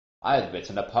I had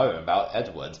written a poem about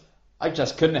Edward. I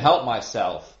just couldn't help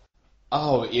myself.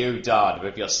 Oh, you darling,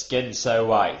 with your skin so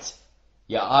white,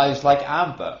 your eyes like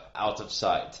amber, out of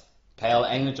sight, pale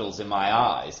angels in my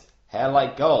eyes, hair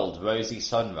like gold, rosy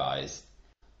sunrise.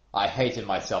 I hated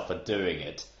myself for doing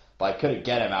it, but I couldn't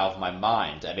get him out of my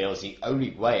mind, and it was the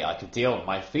only way I could deal with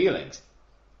my feelings.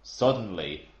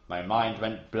 Suddenly, my mind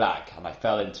went black, and I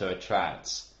fell into a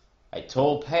trance. A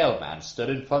tall, pale man stood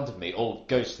in front of me, all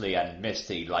ghostly and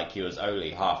misty, like he was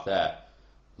only half there.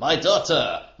 "My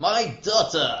daughter! My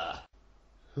daughter!"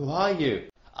 "Who are you?"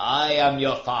 "I am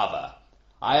your father.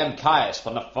 I am Caius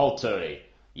from the Volturi.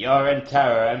 You're in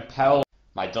terror and peril,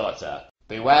 my daughter.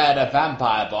 Beware the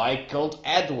vampire boy called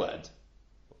Edward."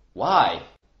 "Why?"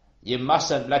 "You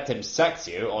mustn't let him sex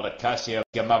you, or the curse your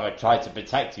mother tried to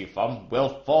protect you from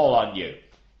will fall on you.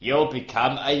 You'll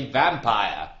become a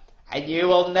vampire, and you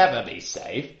will never be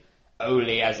safe.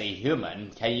 Only as a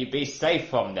human can you be safe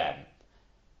from them."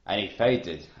 And he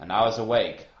faded, and I was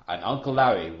awake, and Uncle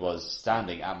Larry was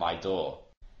standing at my door.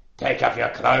 "Take off your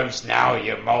clothes now,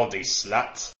 you mouldy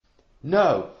slut."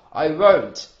 "No, I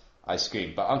won't," I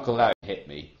screamed, but Uncle Larry hit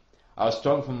me. I was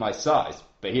strong for my size,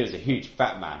 but he was a huge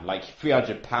fat man, like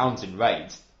 300 pounds in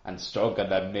weight, and stronger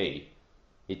than me.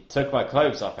 He took my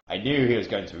clothes off. I knew he was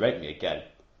going to rape me again.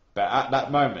 But at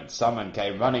that moment, someone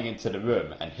came running into the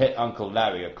room and hit Uncle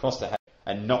Larry across the head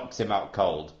and knocked him out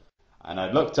cold. And I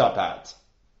looked up at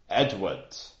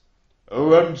Edward.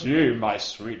 "OMG, my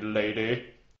sweet lady.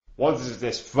 What has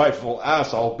this frightful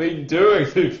asshole been doing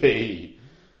to me?"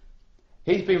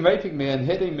 "He's been raping me and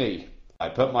hitting me." I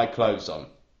put my clothes on.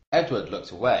 Edward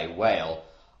looked away while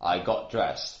I got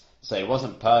dressed, so he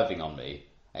wasn't perving on me.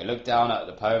 I looked down at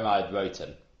the poem I had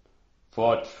written.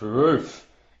 "For truth,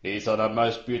 these are the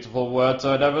most beautiful words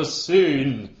I'd ever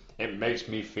seen. It makes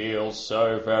me feel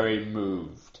so very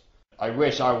moved. I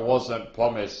wish I wasn't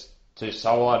promised to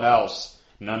someone else,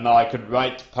 and then I could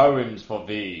write poems for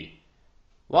thee."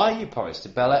 "Why are you promised to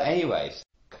Bella anyways?"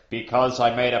 "Because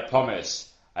I made a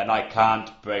promise, and I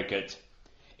can't break it.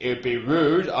 It would be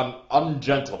rude and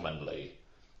ungentlemanly.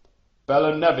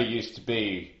 Bella never used to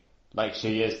be like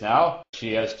she is now.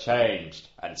 She has changed,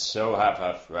 and so have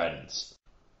her friends."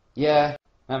 "Yeah,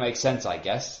 that makes sense, I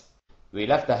guess." We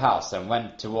left the house and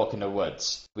went to walk in the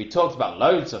woods. We talked about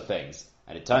loads of things,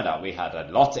 and it turned out we had a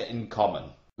lot in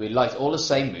common. We liked all the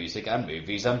same music and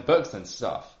movies and books and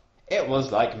stuff. It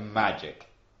was like magic.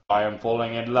 "I am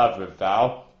falling in love with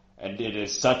Val, and it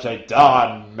is such a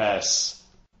darn mess."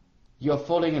 "You're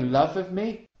falling in love with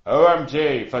me?"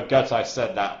 "OMG, forget I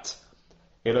said that."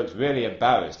 He looked really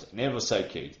embarrassed, and it was so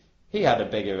cute. He had a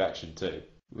big erection too.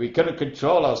 We couldn't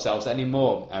control ourselves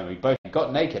anymore, and we both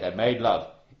got naked and made love.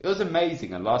 It was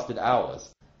amazing and lasted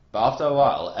hours. But after a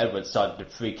while, Edward started to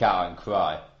freak out and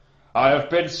cry. "I have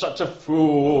been such a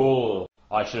fool.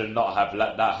 I should not have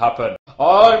let that happen.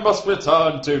 I must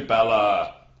return to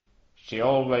Bella. She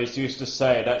always used to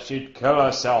say that she'd kill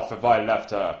herself if I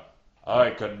left her.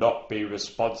 I could not be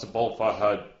responsible for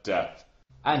her death."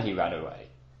 And he ran away.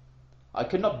 I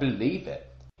could not believe it.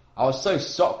 I was so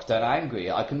shocked and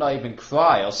angry I could not even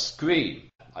cry or scream.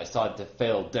 I started to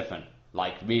feel different,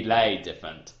 like really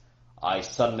different. I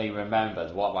suddenly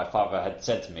remembered what my father had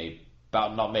said to me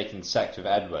about not making sex with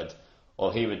Edward,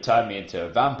 or he would turn me into a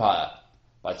vampire.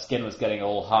 My skin was getting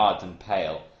all hard and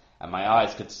pale, and my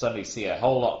eyes could suddenly see a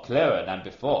whole lot clearer than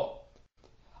before.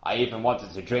 I even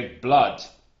wanted to drink blood.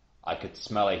 I could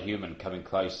smell a human coming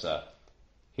closer.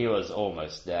 He was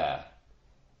almost there.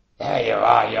 "There you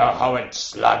are, you horrid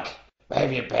slug. Where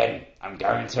have you been? I'm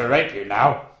going to rape you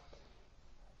now."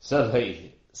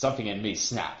 Suddenly, something in me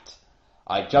snapped.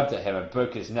 I jumped at him and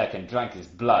broke his neck and drank his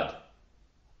blood.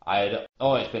 I had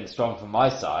always been strong for my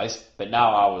size, but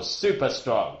now I was super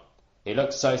strong. He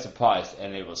looked so surprised,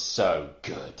 and it was so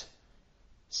good.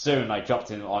 Soon I dropped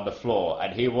him on the floor,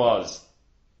 and he was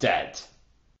dead.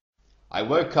 I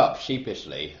woke up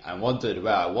sheepishly and wondered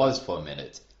where I was for a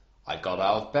minute. I got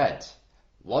out of bed,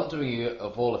 wondering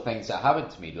if all the things that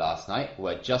happened to me last night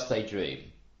were just a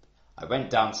dream. I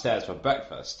went downstairs for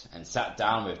breakfast and sat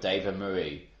down with Dave and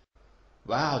Marie.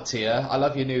 "Wow, Tia, I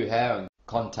love your new hair and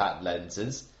contact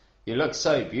lenses. You look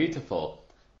so beautiful."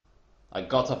 I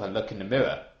got up and looked in the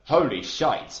mirror. Holy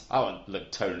shite, I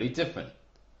looked totally different.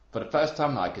 For the first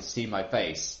time I could see my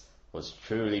face was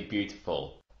truly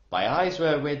beautiful. My eyes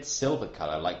were a weird silver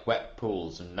colour, like wet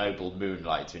pools and noble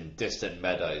moonlight in distant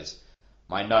meadows.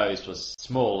 My nose was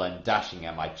small and dashing,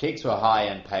 and my cheeks were high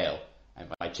and pale,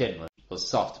 and my chin was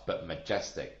soft but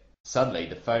majestic. Suddenly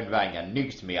the phone rang and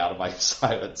nuked me out of my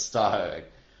silent staring.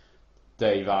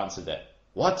 Dave answered it.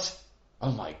 "What?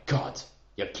 Oh my God,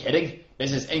 you're kidding?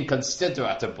 This is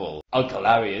inconsiderable. Uncle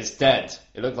Larry is dead.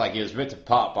 It looked like he was ripped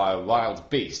apart by a wild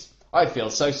beast. I feel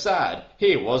so sad.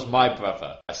 He was my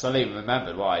brother. I suddenly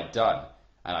remembered what I'd done,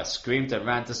 and I screamed and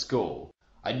ran to school.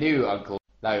 I knew Uncle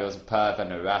Larry was a perv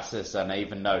and a racist, and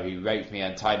even though he raped me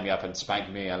and tied me up and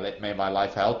spanked me and made my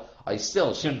life hell, I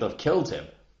still shouldn't have killed him.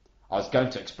 I was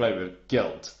going to explode with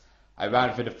guilt. I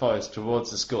ran through the forest towards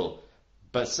the school,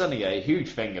 but suddenly a huge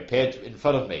thing appeared in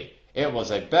front of me. It was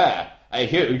a bear. A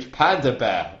huge panda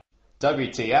bear.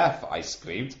 WTF, I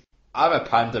screamed. I'm a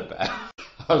panda bear.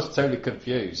 I was totally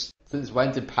confused. Since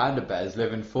when did panda bears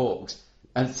live in forks?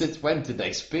 And since when did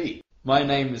they speak? My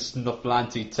name is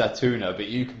Snufflanty Tatuna, but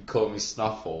you can call me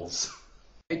Snuffles.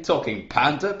 Are you talking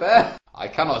panda bear? I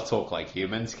cannot talk like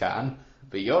humans can,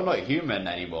 but you're not human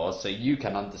anymore, so you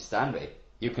can understand me.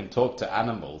 You can talk to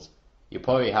animals. You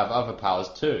probably have other powers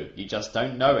too, you just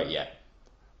don't know it yet.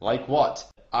 Like what?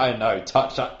 I know,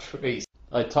 touch that tree.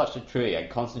 I touched the tree and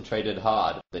concentrated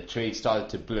hard. The tree started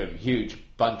to bloom huge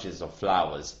bunches of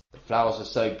flowers. The flowers were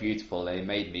so beautiful they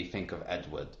made me think of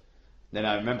Edward. Then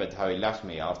I remembered how he left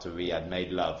me after we had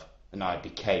made love, and I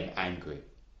became angry.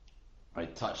 I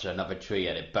touched another tree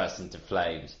and it burst into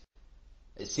flames.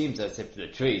 It seems as if the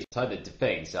tree decided to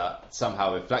things that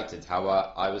somehow reflected how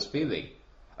I was feeling.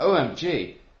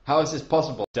 OMG, how is this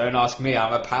possible? Don't ask me,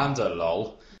 I'm a panda,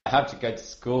 lol. I have to go to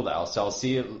school now, so I'll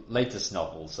see you later,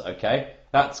 Snuffles, okay?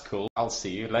 That's cool, I'll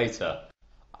see you later.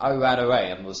 I ran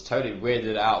away and was totally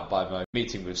weirded out by my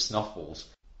meeting with Snuffles.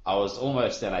 I was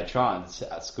almost in a trance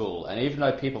at school, and even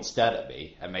though people stared at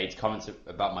me and made comments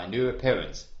about my new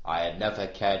appearance, I had never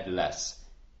cared less.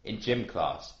 In gym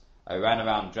class, I ran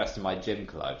around dressed in my gym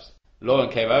clothes. Lauren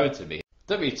came over to me.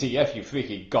 WTF, you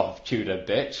freaking goth Tudor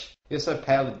bitch. You're so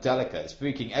pale and delicate, it's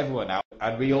freaking everyone out,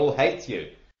 and we all hate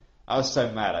you. I was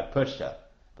so mad I pushed her,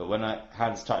 but when my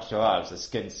hands touched her eyes, the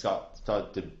skin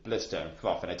started to blister and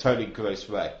froth in a totally gross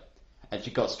way, and she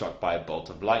got struck by a bolt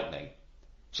of lightning.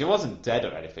 She wasn't dead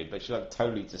or anything, but she looked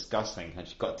totally disgusting, and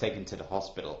she got taken to the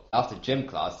hospital. After gym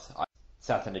class, I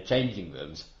sat in the changing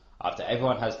rooms. After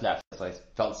everyone has left, I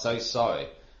felt so sorry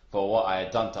for what I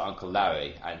had done to Uncle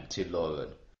Larry and to Lauren.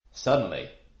 Suddenly,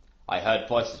 I heard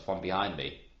voices from behind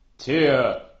me.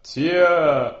 Tear,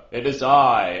 tear, it is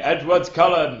I, Edward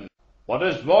Cullen. What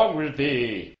is wrong with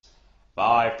thee?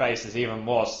 Thy face is even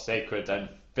more sacred and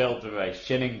filled with a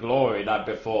shining glory than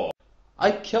before.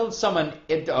 I killed someone,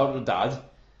 Dad.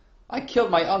 I killed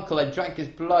my uncle and drank his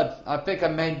blood. I think I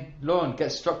made Lauren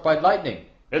get struck by lightning.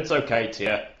 It's okay,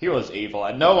 Tia. He was evil,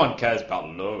 and no one cares about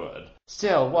Lauren.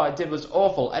 Still, what I did was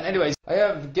awful, and anyways, I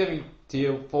am forgiving to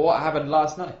you for what happened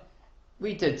last night.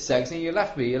 We did sex, and you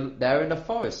left me there in the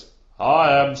forest.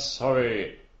 I am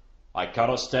sorry. I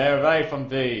cannot stay away from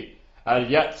thee,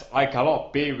 and yet I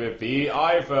cannot be with thee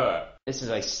either. This is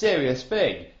a serious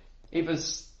thing. Either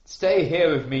stay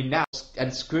here with me now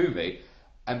and screw me,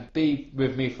 and be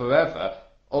with me forever,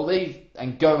 or leave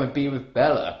and go and be with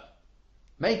Bella.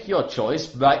 Make your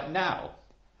choice right now.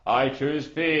 I choose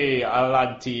thee,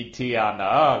 Alanti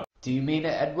Tiana. Do you mean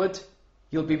it, Edward?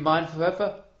 You'll be mine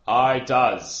forever? I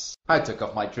does. I took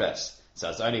off my dress, so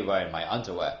I was only wearing my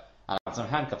underwear, and I had some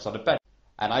handcuffs on the bed,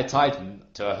 and I tied him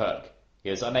to a hook. He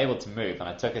was unable to move, and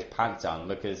I took his pants down and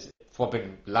looked at his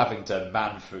throbbing Lavington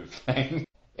man-fruit thing.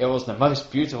 It was the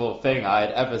most beautiful thing I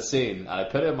had ever seen, and I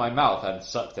put it in my mouth and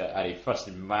sucked it, and he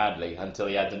thrusted madly until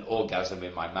he had an orgasm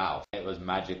in my mouth. It was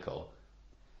magical.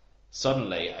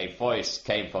 Suddenly, a voice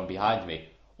came from behind me.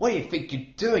 What do you think you're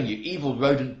doing, you evil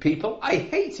rodent people? I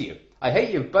hate you! I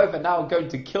hate you both, and now I'm going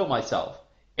to kill myself.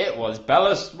 It was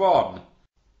Bella Swan.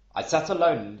 I sat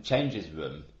alone in the changes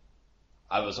room.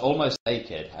 I was almost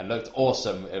naked and looked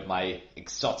awesome with my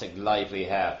exotic lively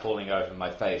hair falling over my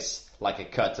face like a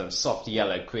curtain of soft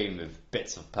yellow cream with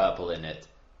bits of purple in it.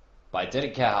 But I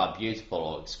didn't care how beautiful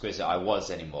or exquisite I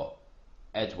was anymore.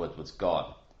 Edward was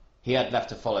gone. He had left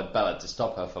to follow Bella to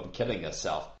stop her from killing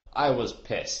herself. I was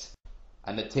pissed,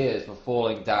 and the tears were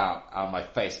falling down on my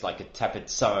face like a tepid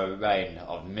summer rain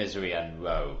of misery and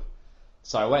woe.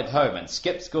 So I went home and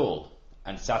skipped school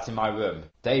and sat in my room.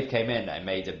 Dave came in and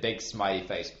made a big smiley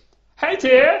face. Hey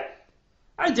dear!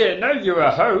 I didn't know you were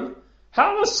home.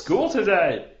 How was school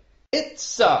today? It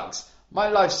sucks. My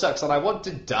life sucks and I want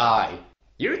to die.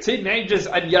 You teenagers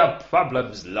and your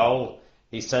problems, lol,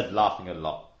 he said, laughing a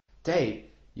lot. Dave,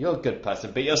 you're a good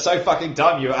person, but you're so fucking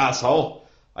dumb, you asshole.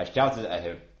 I shouted at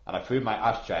him, and I threw my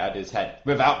ashtray at his head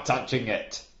without touching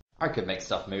it. I could make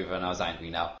stuff move when I was angry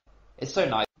now. It's so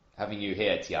nice having you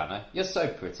here, Tiana. You're so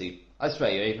pretty. I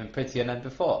swear you're even prettier than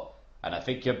before. And I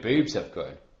think your boobs have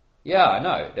grown. Yeah, I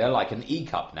know. They're like an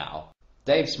E-cup now.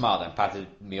 Dave smiled and patted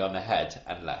me on the head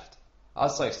and left. I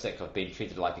was so sick of being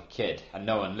treated like a kid and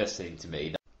no one listening to me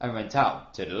that I went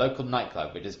out to the local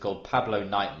nightclub, which is called Pablo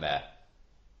Nightmare.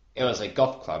 It was a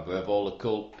goth club where all the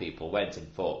cool people went in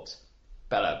forks.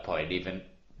 Bella probably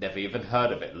never even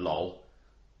heard of it, lol.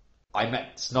 I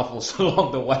met Snuffles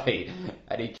along the way,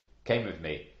 and he came with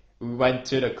me. We went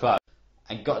to the club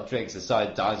and got drinks and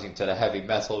started dancing to the heavy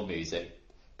metal music.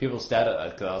 People stared at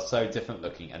us because I was so different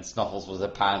looking, and Snuffles was a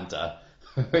panda.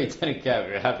 We didn't care,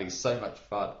 we were having so much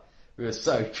fun. We were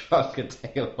so drunk and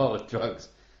taking a lot of drugs,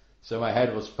 so my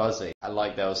head was fuzzy and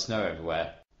like there was snow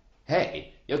everywhere.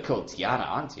 Hey, you're called Tiana,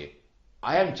 aren't you?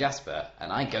 I am Jasper,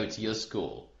 and I go to your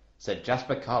school, said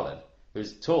Jasper Cullen,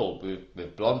 who's tall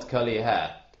with blonde curly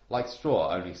hair, like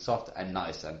straw, only soft and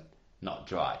nice and not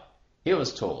dry. He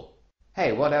was tall.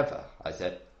 Hey, whatever, I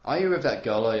said. Are you with that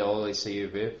girl I always see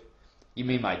you with? You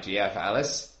mean my GF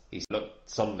Alice? He looked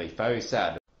suddenly very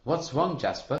sad. What's wrong,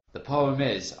 Jasper? The problem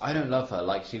is, I don't love her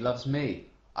like she loves me.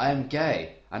 I am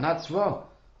gay, and that's wrong.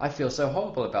 I feel so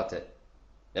horrible about it.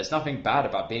 There's nothing bad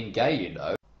about being gay, you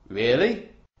know. Really?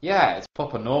 Yeah, it's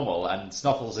proper normal, and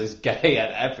Snuffles is gay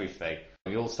and everything.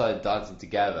 We all started dancing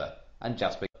together, and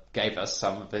Jasper gave us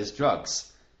some of his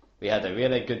drugs. We had a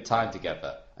really good time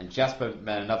together, and Jasper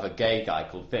met another gay guy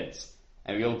called Vince,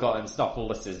 and we all got in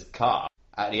Snuffles' car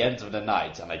at the end of the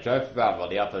night, and I drove around while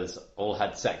the others all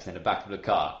had sex in the back of the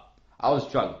car. I was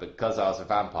drunk, but because I was a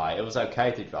vampire, it was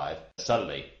okay to drive.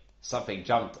 Suddenly, something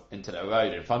jumped into the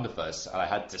road in front of us, and I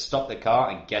had to stop the car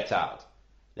and get out.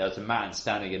 There was a man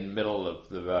standing in the middle of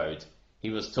the road. He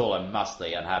was tall and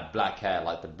muscly and had black hair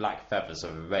like the black feathers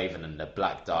of a raven in the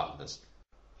black darkness.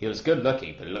 He was good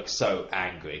looking, but he looked so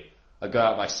angry. I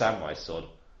got out my samurai sword.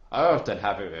 I often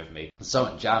have it with me.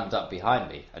 Someone jammed up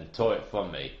behind me and tore it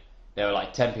from me. There were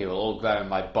like 10 people all grabbing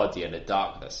my body in the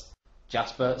darkness.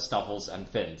 Jasper, Snuffles,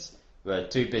 and Vince were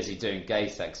too busy doing gay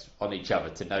sex on each other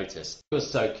to notice. It was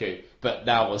so cute, but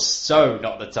now was so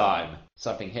not the time.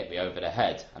 Something hit me over the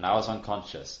head, and I was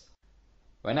unconscious.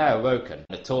 When I awoken,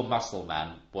 a tall muscle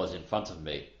man was in front of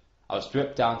me. I was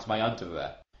stripped down to my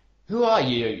underwear. Who are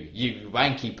you, you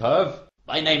wanky perv?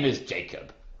 My name is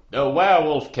Jacob, the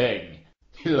Werewolf King.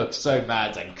 He looked so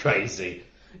mad and crazy.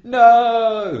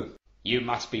 No! You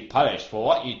must be punished for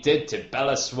what you did to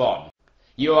Bella Swan.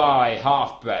 You are a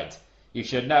half-bred. You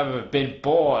should never have been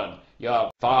born.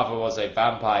 Your father was a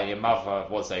vampire, your mother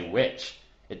was a witch.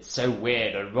 It's so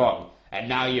weird and wrong. And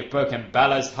now you've broken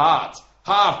Bella's heart.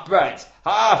 Half-bred!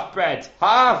 Half-bred!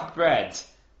 Half-bred!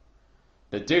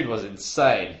 The dude was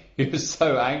insane. He was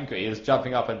so angry, he was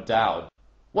jumping up and down.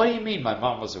 What do you mean my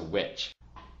mum was a witch?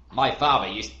 My father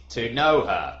used to know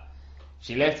her.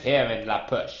 She lived here in La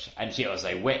Push, and she was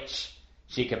a witch.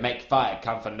 She could make fire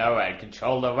come from nowhere and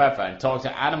control the weather and talk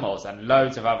to animals and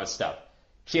loads of other stuff.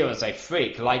 She was a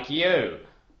freak like you.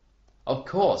 Of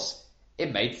course.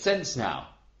 It made sense now.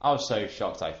 I was so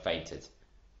shocked I fainted.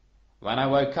 When I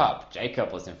woke up,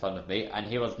 Jacob was in front of me, and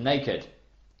he was naked.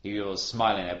 He was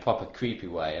smiling in a proper creepy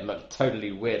way and looked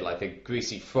totally weird like a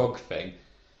greasy frog thing.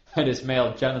 And his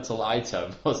male genital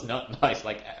item was not nice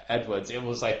like Edward's, it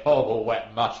was a horrible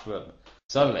wet mushroom.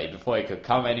 Suddenly, before he could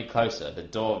come any closer, the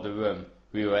door of the room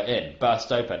we were in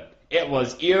burst open. It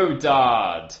was you,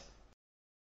 Dad!